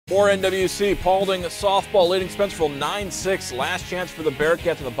For NWC, Paulding softball leading Spencerville 9-6. Last chance for the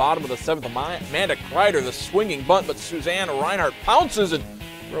Bearcats in the bottom of the seventh. Amanda Kreider, the swinging bunt, but Suzanne Reinhardt pounces and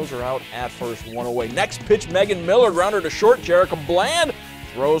throws her out at first, one away. Next pitch, Megan Miller, grounder to short. Jerica Bland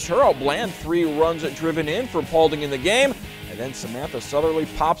throws her out. Bland, 3 runs driven in for Paulding in the game. And then Samantha Southerly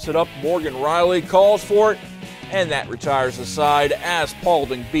pops it up. Morgan Riley calls for it. And that retires the side as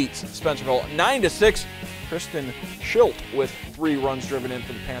Paulding beats Spencerville 9-6. Kristen Schilt with 3 runs driven in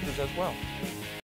for the Panthers as well.